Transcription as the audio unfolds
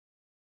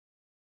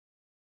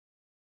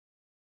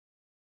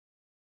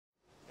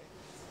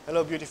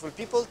Hello beautiful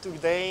people,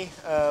 today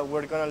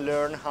we're going to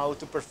learn how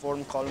to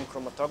perform column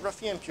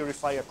chromatography and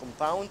purify a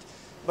compound.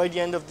 By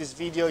the end of this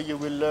video you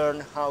will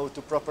learn how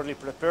to properly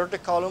prepare the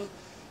column,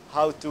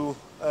 how to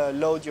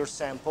load your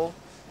sample,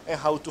 and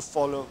how to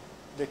follow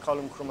the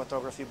column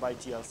chromatography by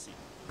TLC.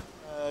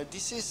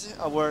 This is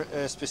our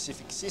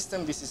specific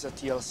system. This is a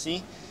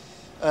TLC.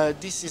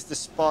 This is the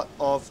spot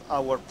of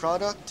our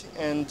product,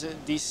 and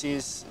this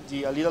is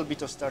a little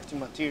bit of starting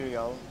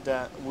material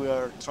that we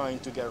are trying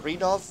to get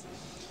rid of.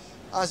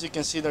 As you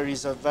can see, there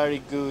is a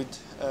very good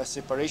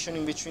separation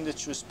in between the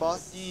two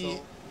spots. The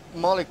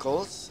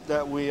molecules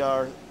that we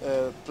are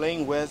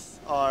playing with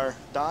are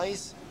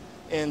dyes,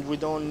 and we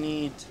don't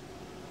need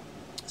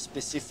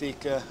specific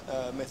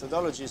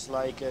methodologies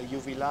like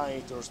UV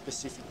light or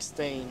specific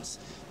stains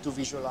to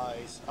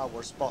visualize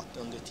our spot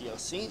on the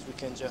TLCs. We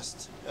can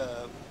just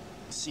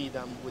see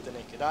them with the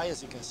naked eye,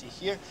 as you can see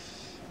here.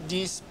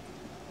 This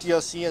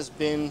TLC has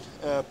been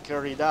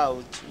carried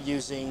out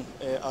using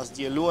as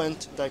the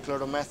eluent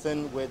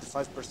dichloromethane with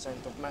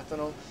 5% of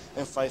methanol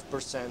and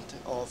 5%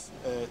 of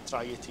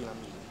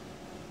triethylamine.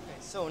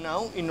 So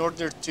now, in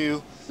order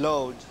to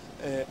load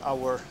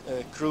our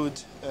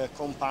crude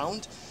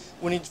compound,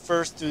 we need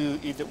first to,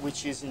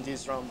 which is in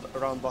this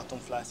round bottom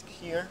flask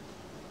here,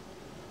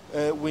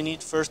 we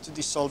need first to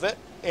dissolve it,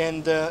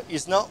 and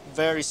it's not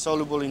very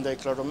soluble in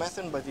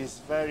dichloromethane, but it's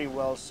very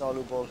well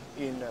soluble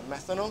in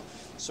methanol.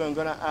 So I'm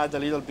going to add a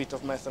little bit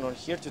of methanol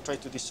here to try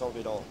to dissolve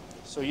it all.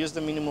 So use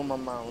the minimum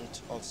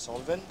amount of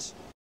solvent.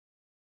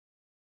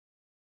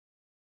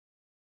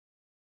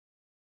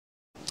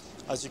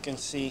 As you can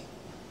see,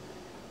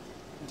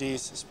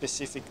 this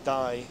specific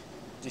dye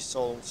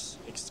dissolves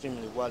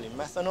extremely well in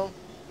methanol.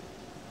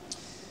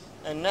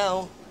 And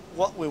now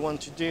what we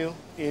want to do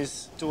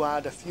is to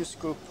add a few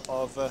scoops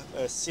of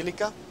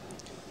silica,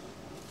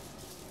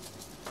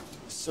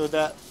 so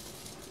that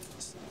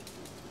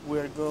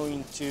we're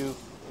going to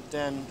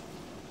then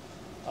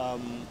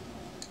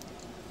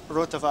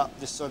rotovap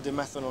the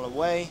methanol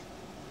away,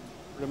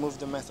 remove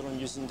the methanol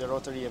using the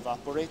rotary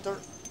evaporator,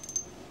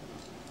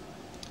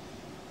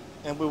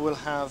 and we will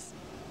have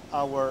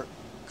our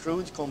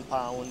crude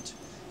compound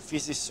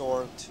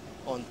physisorbed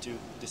onto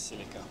the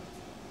silica.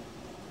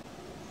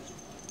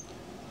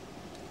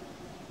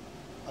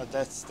 At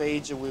that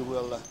stage we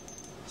will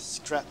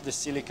scrap the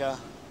silica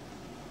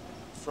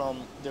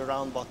from the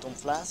round bottom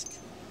flask,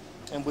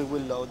 and we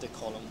will load the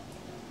column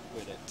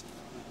with it.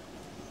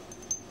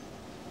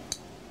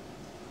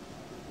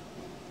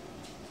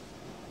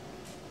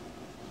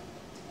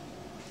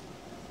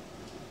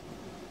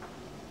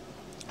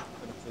 I'm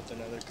going to put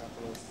another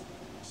couple of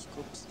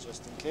scoops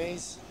just in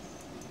case.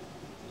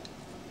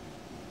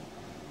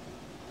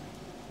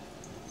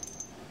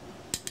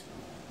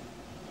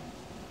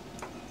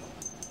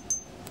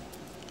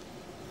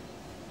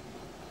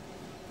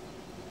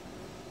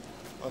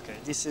 Okay,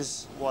 this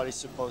is what it's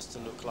supposed to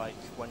look like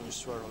when you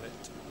swirl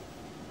it.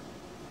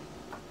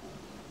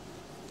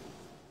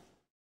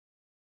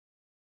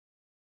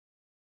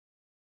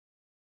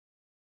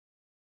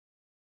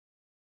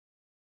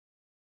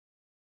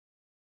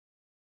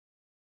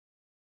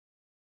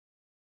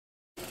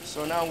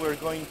 So now we're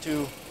going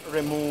to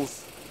remove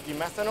the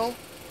methanol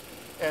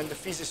and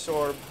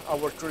physisorb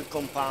our crude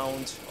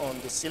compound on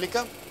the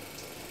silica.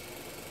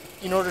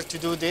 In order to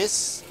do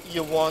this,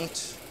 you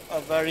want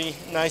a very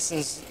nice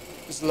and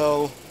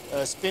slow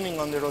spinning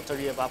on the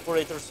rotary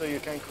evaporator, so you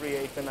can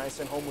create a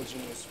nice and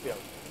homogeneous film.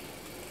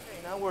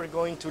 Okay, now we're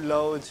going to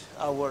load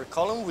our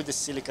column with the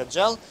silica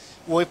gel.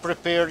 We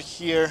prepare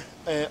here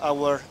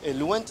our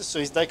eluent, so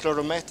it's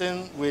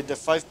dichloromethane with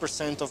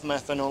 5% of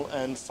methanol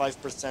and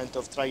 5%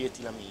 of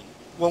triethylamine.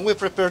 When we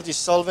prepare this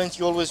solvent,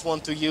 you always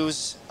want to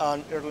use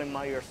an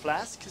Erlenmeyer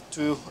flask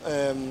to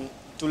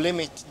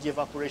limit the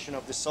evaporation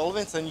of the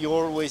solvent, and you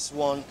always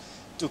want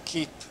to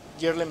keep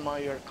the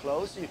Erlenmeyer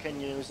closed. You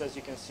can use, as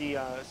you can see,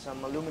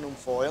 some aluminum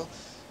foil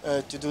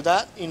to do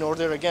that, in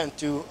order again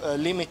to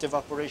limit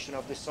evaporation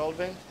of the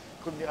solvent,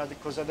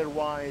 because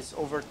otherwise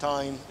over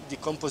time the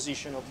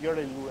composition of your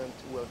eluent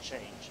will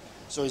change.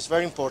 So it's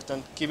very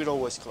important, keep it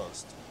always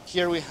closed.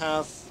 Here we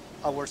have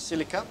our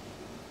silica,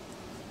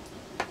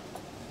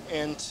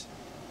 and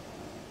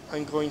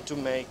I'm going to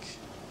make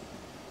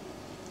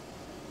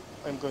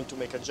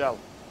a gel.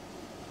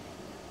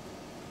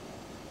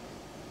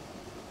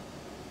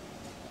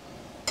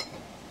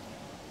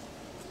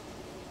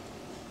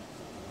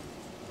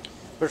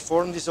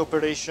 Perform this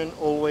operation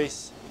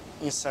always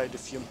inside the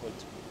fume hood,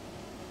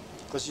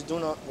 because you do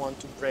not want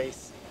to breathe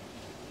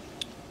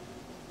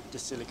the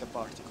silica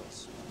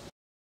particles.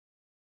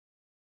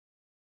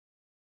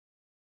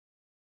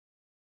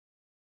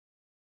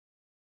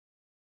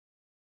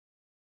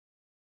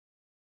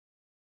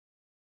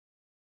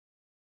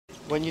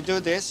 When you do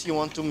this, you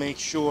want to make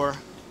sure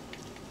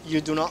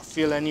you do not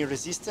feel any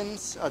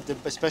resistance,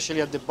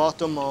 especially at the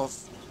bottom of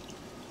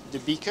the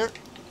beaker.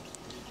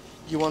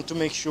 You want to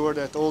make sure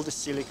that all the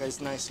silica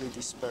is nicely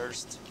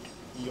dispersed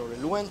in your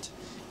eluent.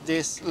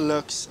 This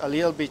looks a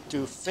little bit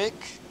too thick,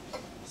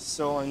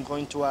 so I'm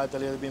going to add a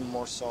little bit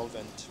more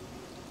solvent.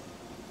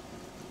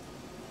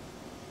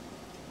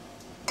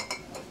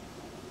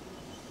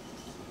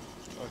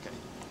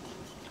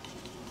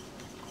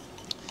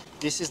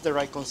 This is the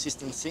right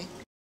consistency.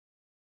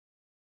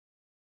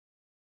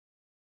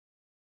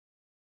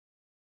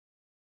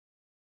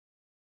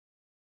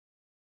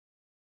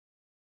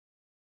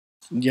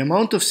 The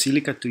amount of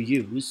silica to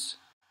use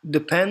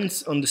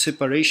depends on the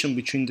separation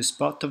between the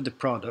spot of the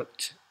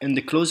product and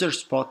the closer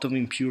spot of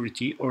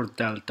impurity or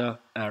delta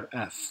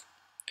RF.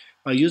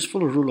 A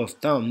useful rule of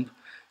thumb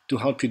to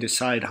help you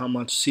decide how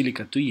much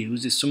silica to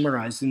use is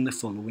summarized in the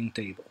following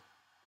table.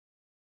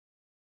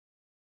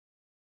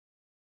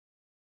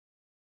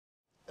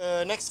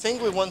 Next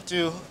thing we want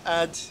to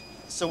add,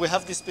 so we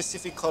have this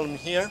specific column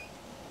here.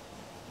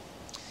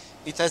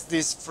 It has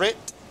this frit.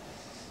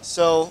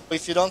 So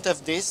if you don't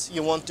have this,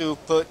 you want to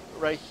put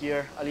right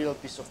here a little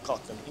piece of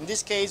cotton. In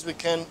this case, we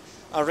can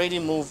already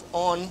move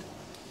on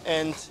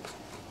and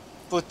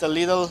put a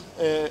little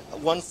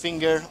one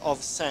finger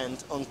of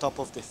sand on top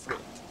of the frit.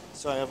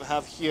 So I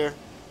have here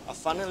a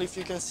funnel, if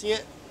you can see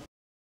it.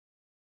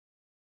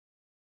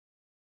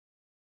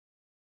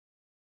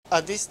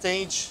 At this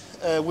stage,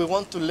 we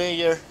want to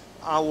layer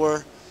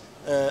our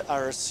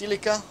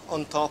silica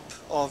on top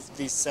of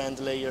this sand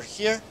layer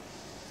here.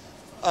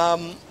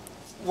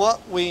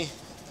 What we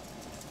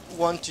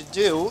want to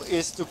do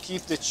is to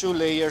keep the two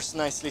layers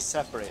nicely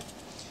separate.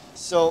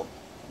 So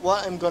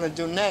what I'm going to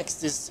do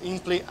next is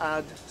simply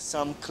add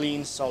some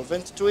clean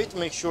solvent to it,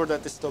 make sure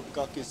that the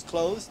stopcock is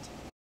closed.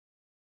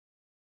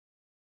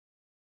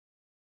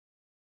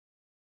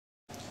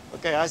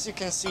 Okay, as you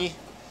can see,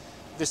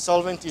 the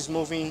solvent is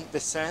moving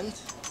the sand,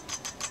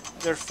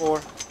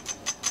 therefore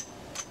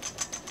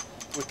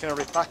we can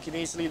repack it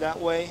easily that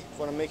way. We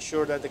want to make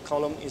sure that the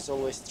column is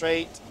always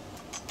straight.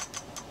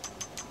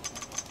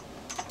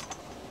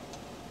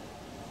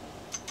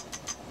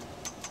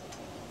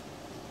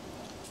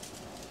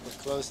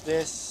 Close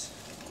this.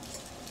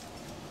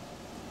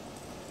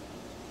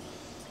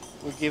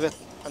 We give it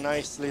a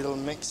nice little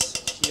mix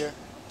here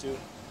to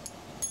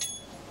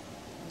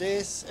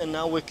this, and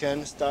now we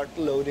can start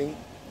loading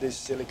this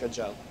silica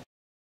gel.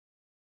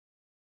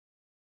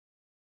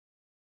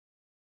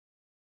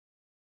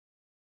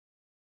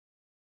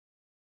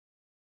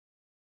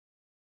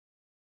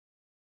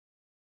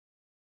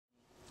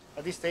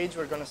 At this stage,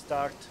 we're going to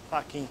start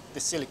packing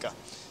the silica.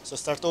 So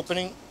start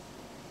opening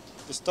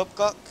the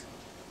stopcock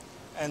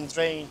and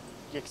drain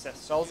the excess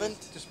solvent.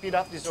 To speed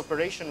up this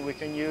operation, we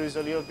can use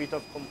a little bit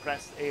of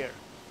compressed air.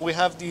 We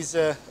have this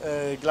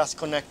glass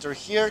connector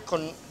here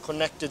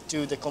connected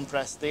to the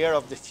compressed air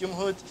of the fume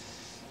hood.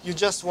 You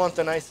just want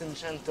a nice and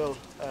gentle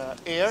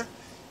air,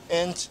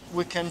 and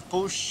we can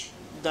push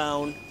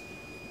down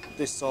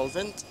the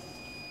solvent.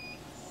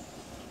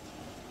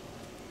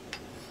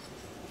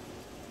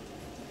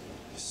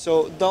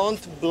 So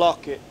don't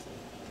block it,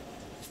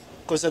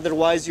 because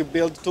otherwise you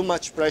build too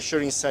much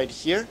pressure inside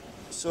here.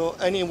 So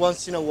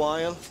once in a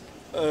while,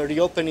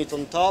 reopen it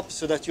on top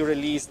so that you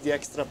release the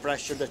extra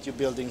pressure that you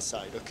build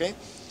inside, okay?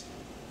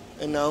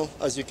 And now,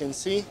 as you can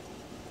see,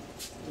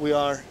 we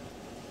are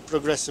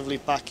progressively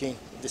packing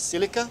the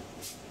silica.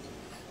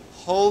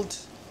 Hold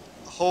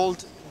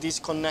this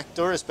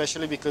connector,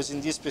 especially because in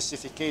this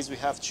specific case we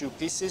have two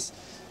pieces.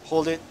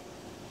 Hold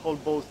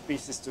both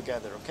pieces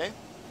together, okay?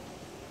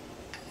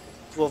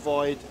 To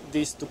avoid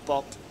this to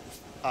pop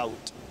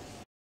out.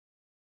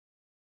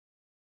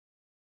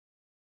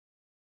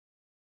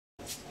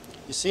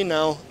 You see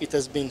now it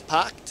has been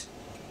packed,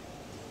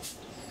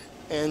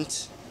 and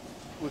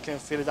we can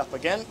fill it up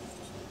again.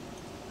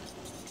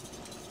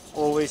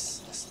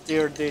 Always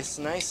stir this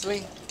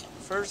nicely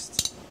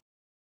first.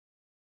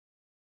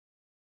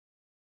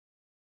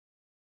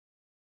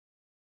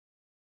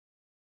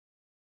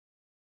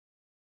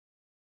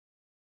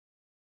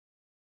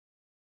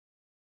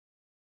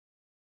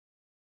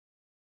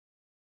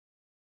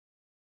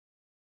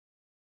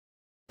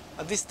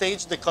 At this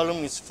stage the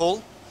column is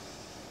full.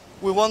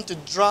 We want to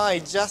dry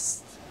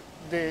just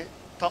the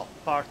top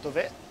part of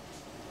it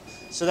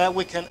so that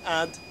we can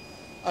add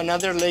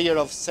another layer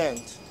of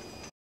sand.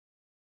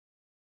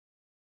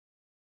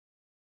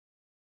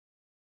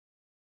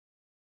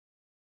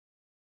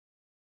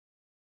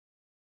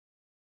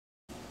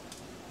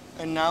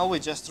 And now we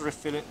just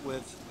refill it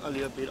with a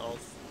little bit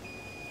of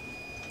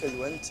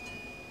diluent.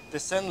 The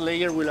sand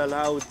layer will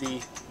allow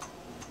the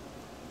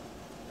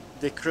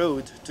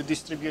crude to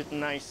distribute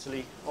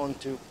nicely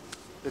onto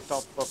the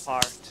top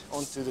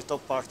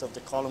part of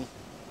the column.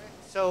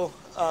 So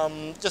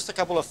just a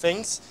couple of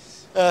things.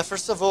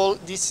 First of all,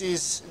 this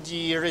is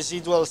the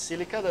residual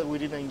silica that we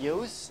didn't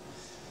use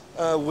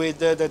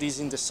that is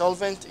in the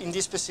solvent. In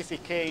this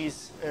specific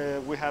case,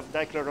 we have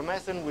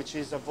dichloromethane, which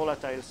is a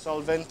volatile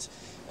solvent,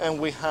 and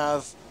we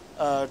have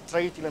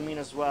triethylamine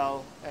as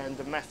well, and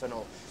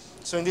methanol.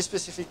 So in this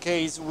specific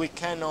case, we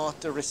cannot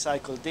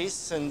recycle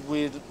this, and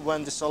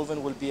when the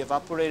solvent will be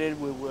evaporated,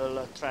 we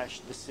will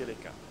trash the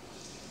silica.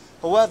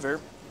 However,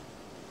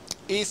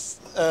 if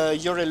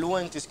your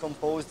eluent is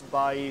composed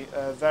by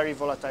very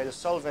volatile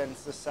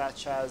solvents,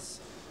 such as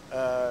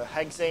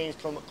hexanes,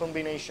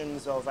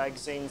 combinations of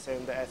hexanes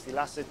and ethyl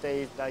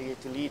acetate,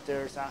 diethyl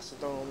ethers,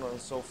 acetone,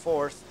 and so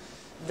forth,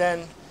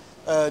 then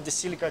the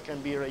silica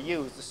can be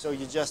reused. So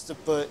you just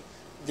put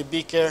the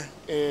beaker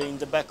in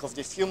the back of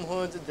the fume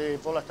hood, the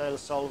volatile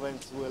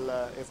solvent will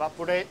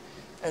evaporate,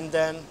 and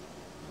then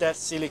that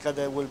silica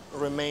that will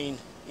remain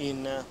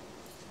in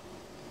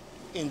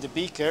the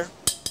beaker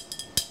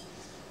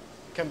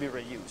can be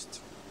reused.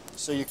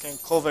 So you can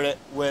cover it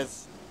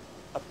with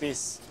a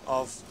piece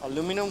of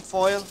aluminum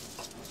foil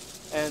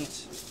and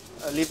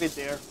leave it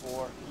there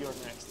for your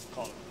next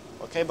column.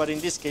 Okay, but in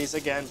this case,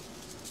 again,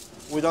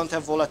 we don't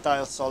have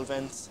volatile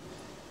solvents.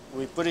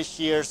 We put it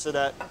here so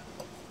that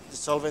the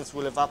solvents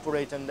will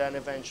evaporate and then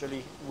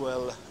eventually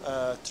will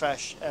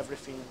trash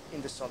everything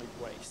in the solid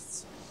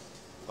wastes.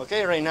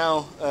 Okay, right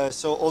now,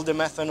 so all the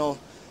methanol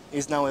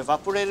is now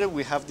evaporated.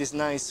 We have this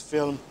nice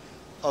film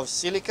of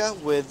silica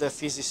with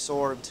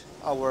physisorbed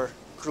our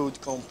crude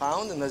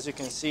compound, and as you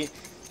can see,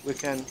 we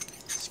can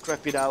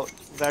scrape it out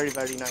very,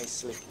 very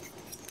nicely.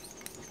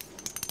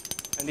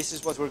 And this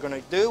is what we're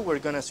going to do. We're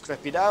going to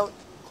scrape it out,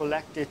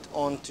 collect it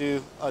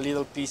onto a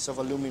little piece of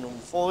aluminum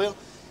foil,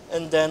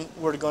 and then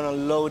we're going to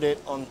load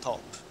it on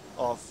top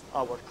of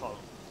our column.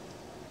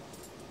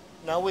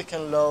 Now we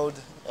can load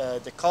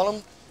the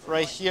column.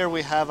 Right here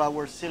we have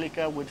our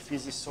silica with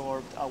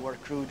physisorbed our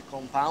crude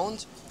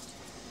compound.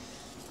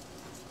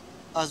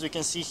 As we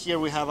can see here,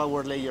 we have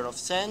our layer of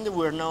sand.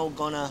 We're now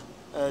gonna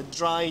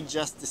dry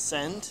just the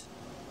sand.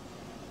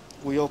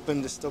 We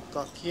open the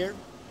stopcock here.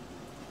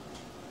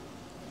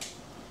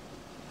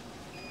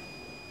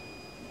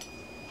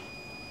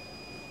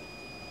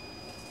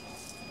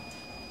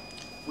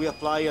 We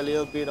apply a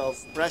little bit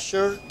of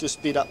pressure to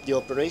speed up the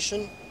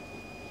operation.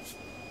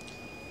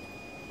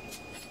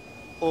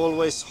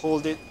 Always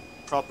hold it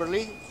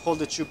properly. Hold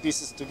the two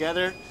pieces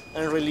together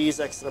and release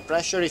extra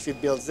pressure if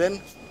it builds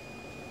in.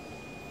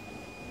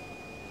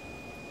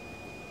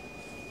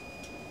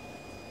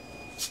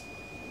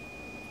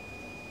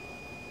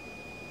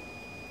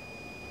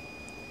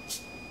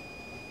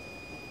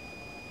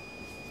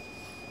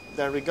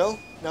 There we go.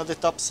 Now the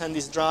top sand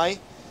is dry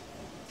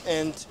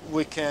and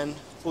we can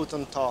put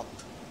on top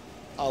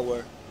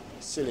our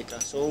silica.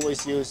 So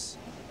always use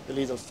the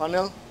little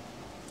funnel.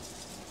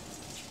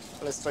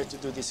 Let's try to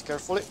do this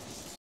carefully.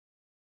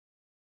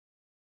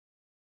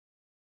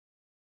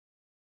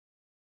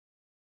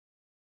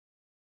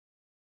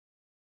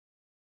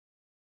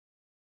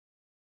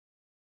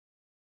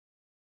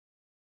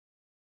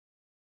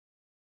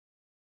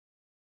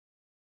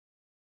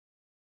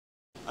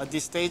 At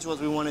this stage,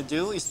 what we want to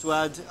do is to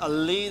add a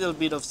little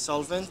bit of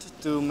solvent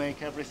to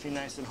make everything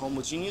nice and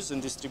homogeneous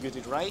and distribute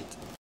it right.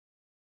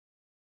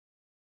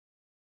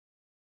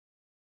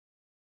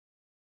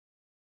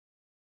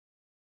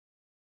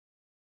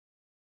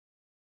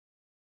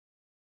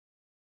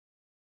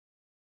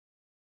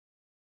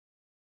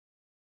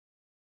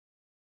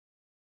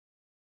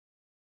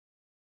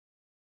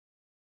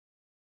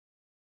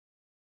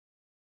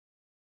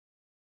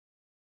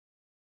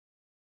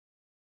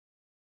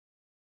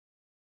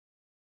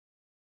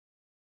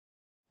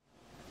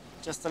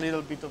 Just a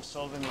little bit of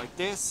solvent like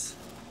this.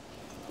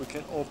 We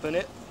can open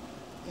it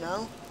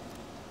now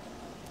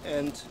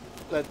and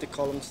let the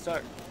column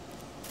start.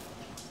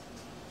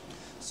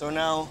 So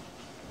now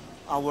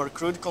our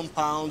crude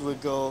compound will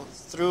go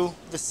through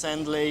the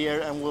sand layer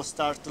and will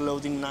start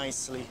loading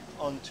nicely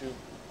onto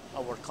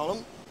our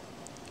column.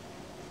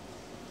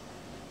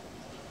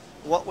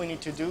 What we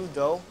need to do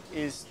though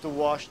is to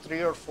wash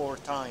 3 or 4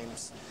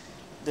 times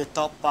the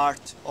top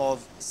part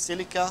of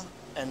silica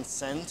and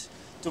sand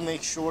to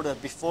make sure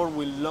that before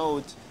we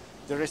load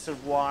the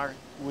reservoir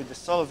with the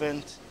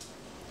solvent,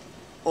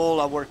 all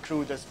our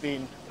crude has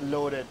been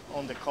loaded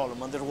on the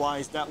column.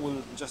 Otherwise, that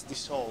will just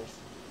dissolve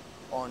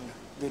on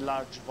the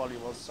large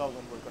volume of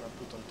solvent we're going to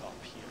put on top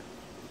here.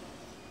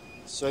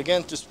 So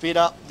again, to speed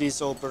up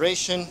this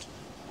operation,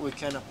 we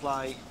can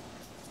apply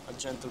a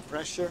gentle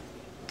pressure.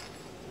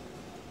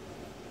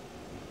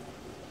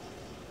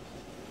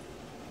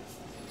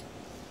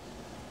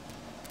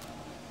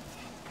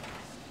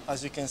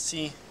 As you can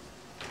see,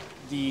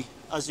 the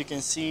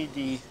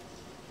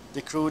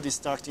crude is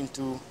starting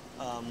to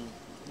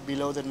be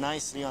loaded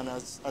nicely on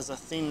as a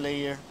thin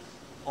layer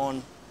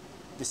on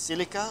the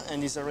silica,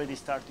 and is already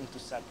starting to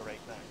separate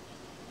now.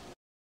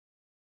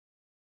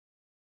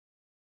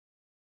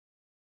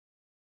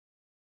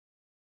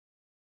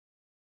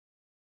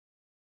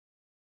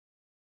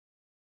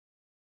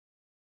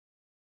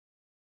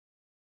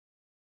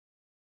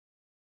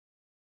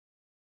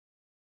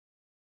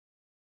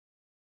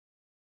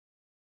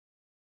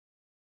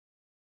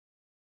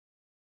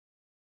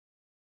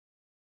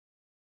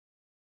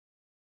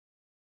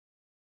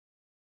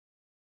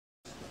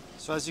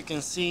 So as you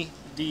can see,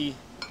 the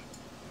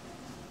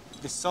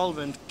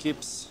solvent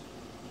keeps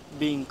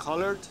being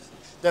colored.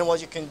 Then what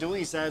you can do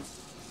is add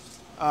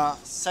a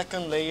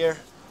second layer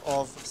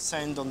of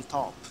sand on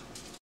top.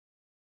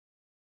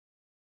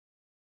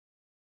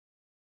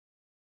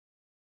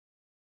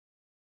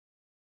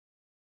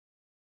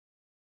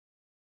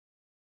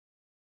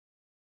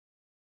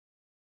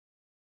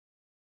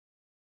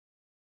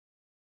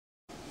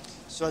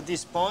 So at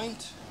this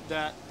point,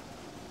 that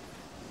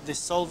the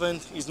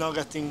solvent is not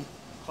getting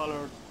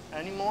colored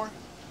anymore,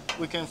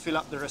 we can fill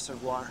up the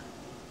reservoir.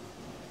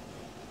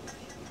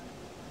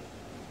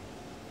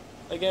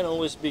 Again,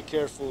 always be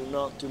careful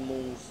not to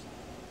move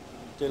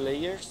the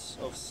layers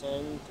of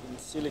sand and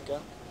silica.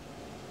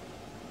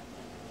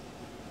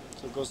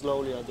 So go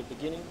slowly at the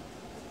beginning.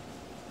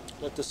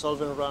 Let the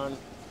solvent run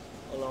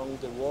along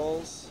the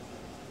walls.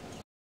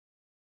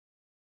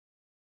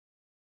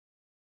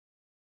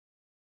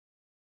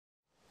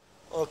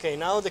 Okay,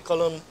 now the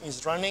column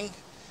is running.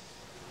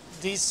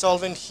 This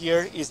solvent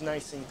here is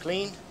nice and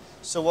clean.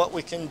 So what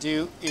we can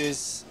do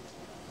is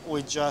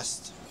we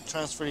just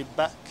transfer it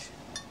back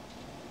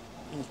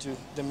into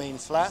the main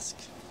flask.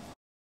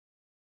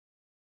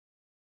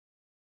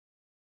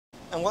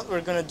 And what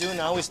we're going to do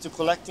now is to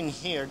collect in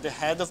here the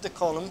head of the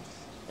column,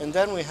 and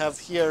then we have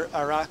here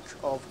a rack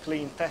of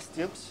clean test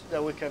tubes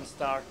that we can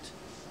start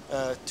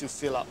to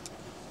fill up.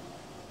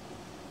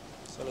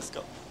 So let's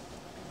go.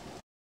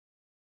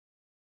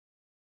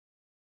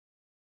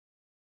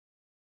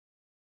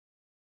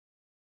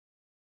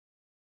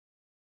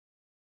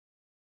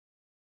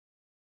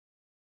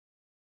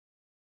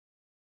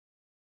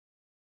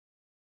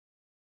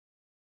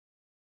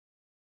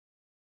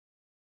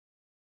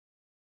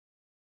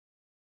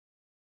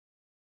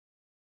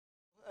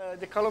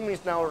 The column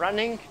is now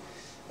running.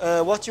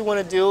 What you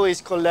want to do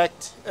is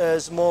collect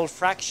small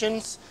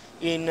fractions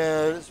in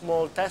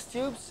small test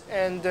tubes,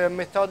 and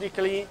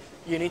methodically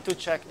you need to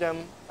check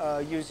them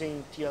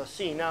using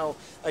TLC. Now,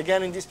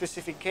 again, in this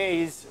specific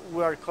case,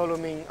 we are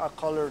columning a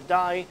colored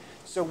dye,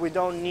 so we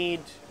don't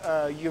need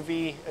the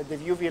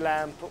UV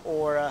lamp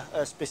or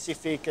a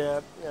specific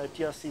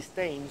TLC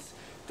stains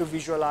to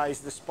visualize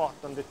the spot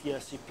on the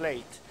TLC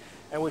plate,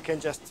 and we can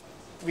just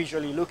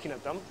visually looking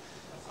at them.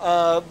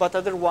 But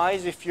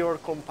otherwise, if your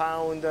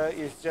compound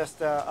is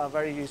just a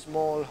very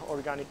small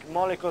organic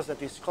molecule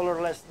that is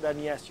colorless, then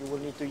yes, you will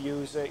need to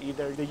use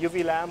either the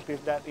UV lamp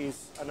if that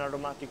is an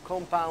aromatic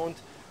compound,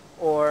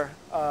 or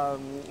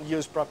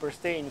use proper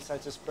stains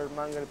such as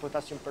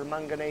potassium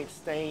permanganate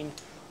stain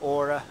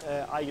or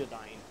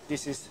iodine.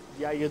 This is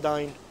the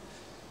iodine,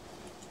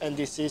 and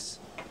this is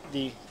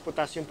the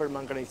potassium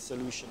permanganate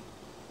solution.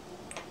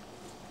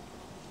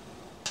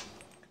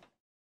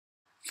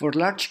 For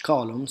large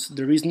columns,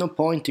 there is no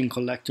point in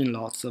collecting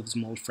lots of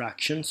small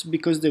fractions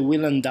because they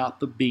will end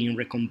up being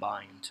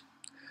recombined.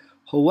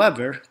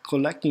 However,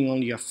 collecting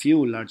only a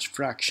few large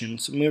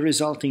fractions may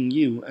result in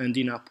you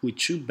ending up with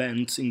two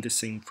bends in the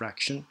same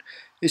fraction,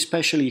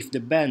 especially if the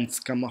bends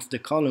come off the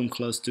column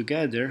close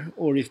together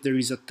or if there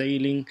is a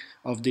tailing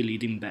of the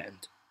leading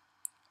bend.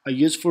 A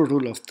useful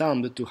rule of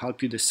thumb to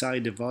help you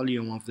decide the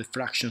volume of the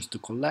fractions to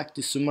collect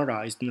is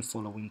summarized in the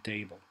following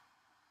table.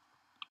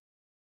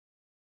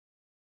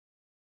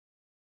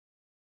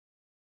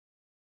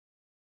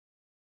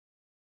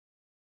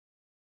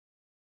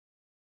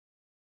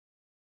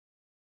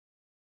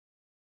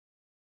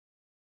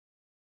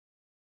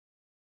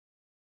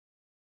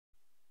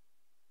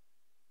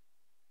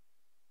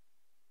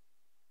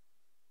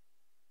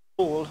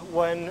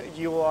 When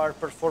you are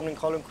performing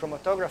column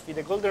chromatography,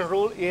 the golden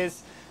rule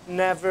is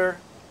never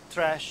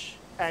trash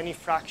any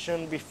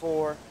fraction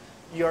before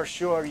you're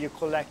sure you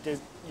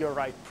collected your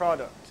right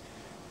product.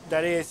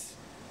 That is,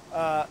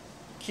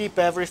 keep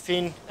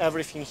everything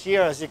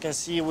here. As you can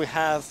see, we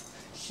have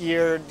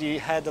here the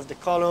head of the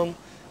column,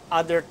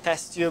 other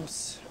test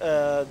tubes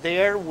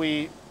there.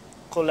 We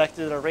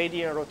collected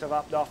already and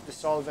rotovapped off the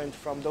solvent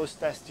from those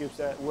test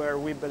tubes where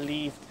we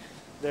believed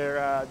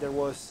there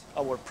was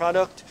our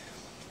product.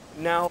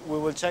 Now we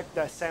will check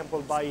the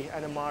sample by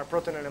NMR,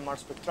 proton NMR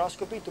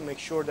spectroscopy to make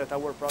sure that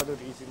our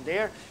product is in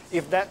there.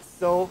 If that's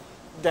so,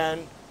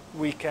 then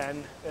we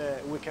can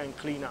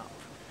clean up.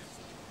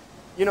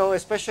 You know,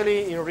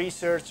 especially in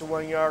research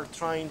when you are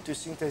trying to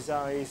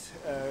synthesize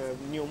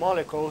new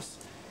molecules,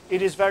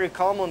 it is very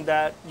common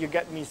that you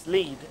get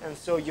misled, and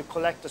so you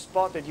collect a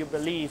spot that you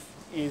believe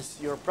is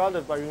your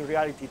product, but in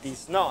reality it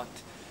is not.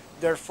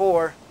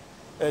 Therefore,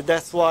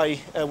 that's why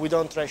we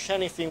don't trash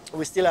anything.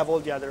 We still have all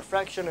the other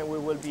fraction, and we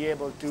will be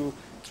able to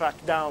track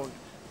down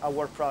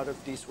our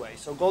product this way.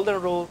 So golden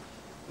rule,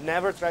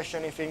 never trash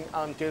anything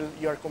until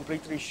you're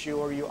completely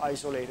sure you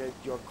isolated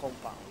your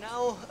compound.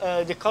 Now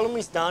the column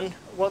is done.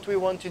 What we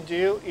want to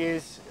do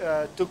is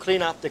to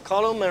clean up the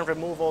column and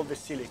remove all the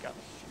silica.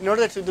 In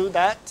order to do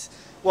that,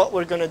 what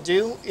we're going to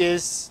do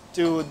is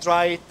to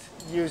dry it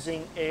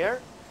using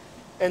air,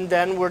 and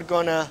then we're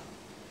going to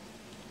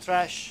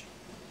trash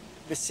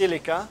the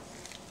silica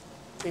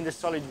in the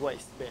solid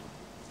waste bin.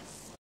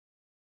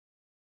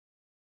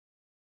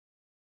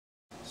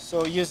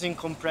 So using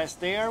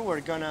compressed air,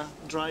 we're gonna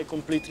dry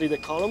completely the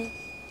column.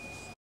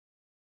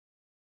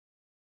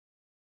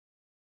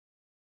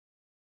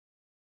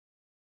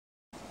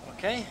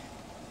 Okay,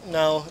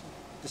 now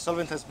the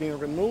solvent has been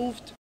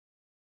removed.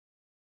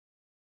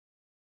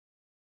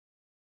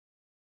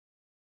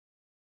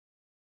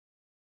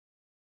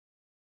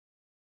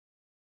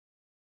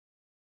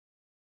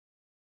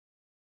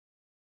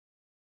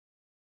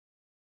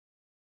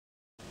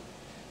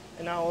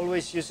 And now,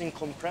 always using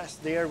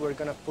compressed air, we're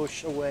going to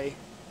push away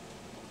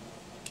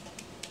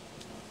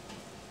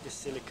the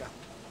silica.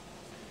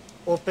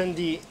 Open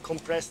the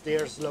compressed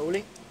air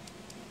slowly.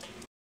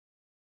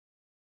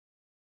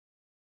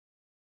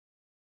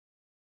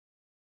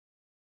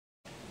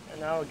 And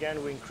now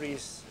again we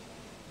increase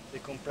the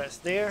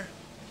compressed air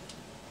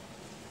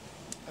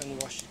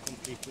and wash it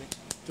completely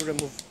to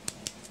remove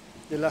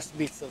the last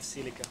bits of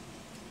silica.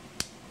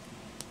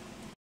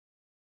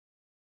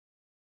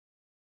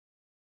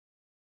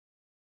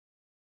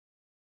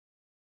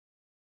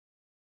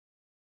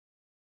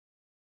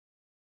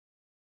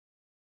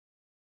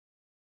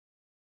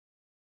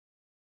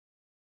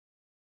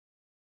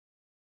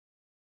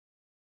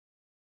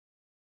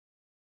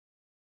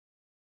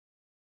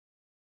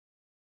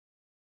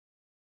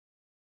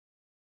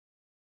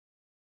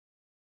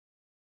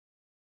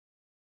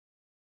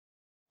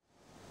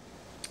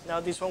 Now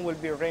this one will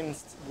be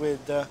rinsed with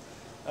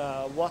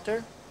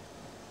water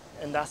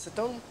and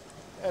acetone,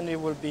 and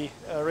it will be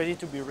ready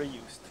to be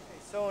reused.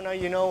 So now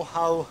you know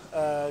how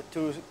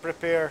to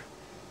prepare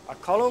a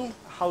column,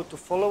 how to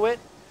follow it,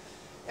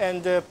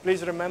 and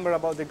please remember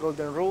about the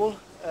golden rule.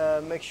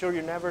 Make sure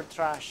you never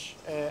trash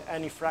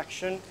any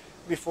fraction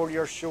before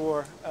you're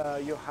sure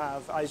you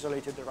have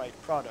isolated the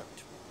right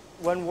product.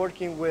 When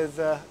working with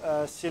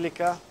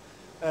silica,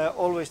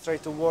 always try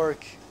to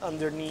work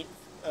underneath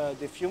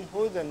the fume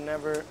hood and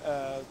never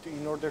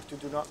in order to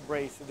do not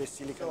breathe the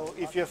silica. So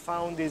if you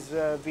found this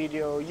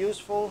video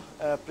useful,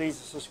 please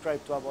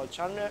subscribe to our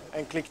channel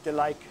and click the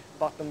like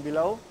button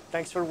below.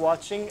 Thanks for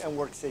watching and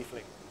work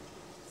safely.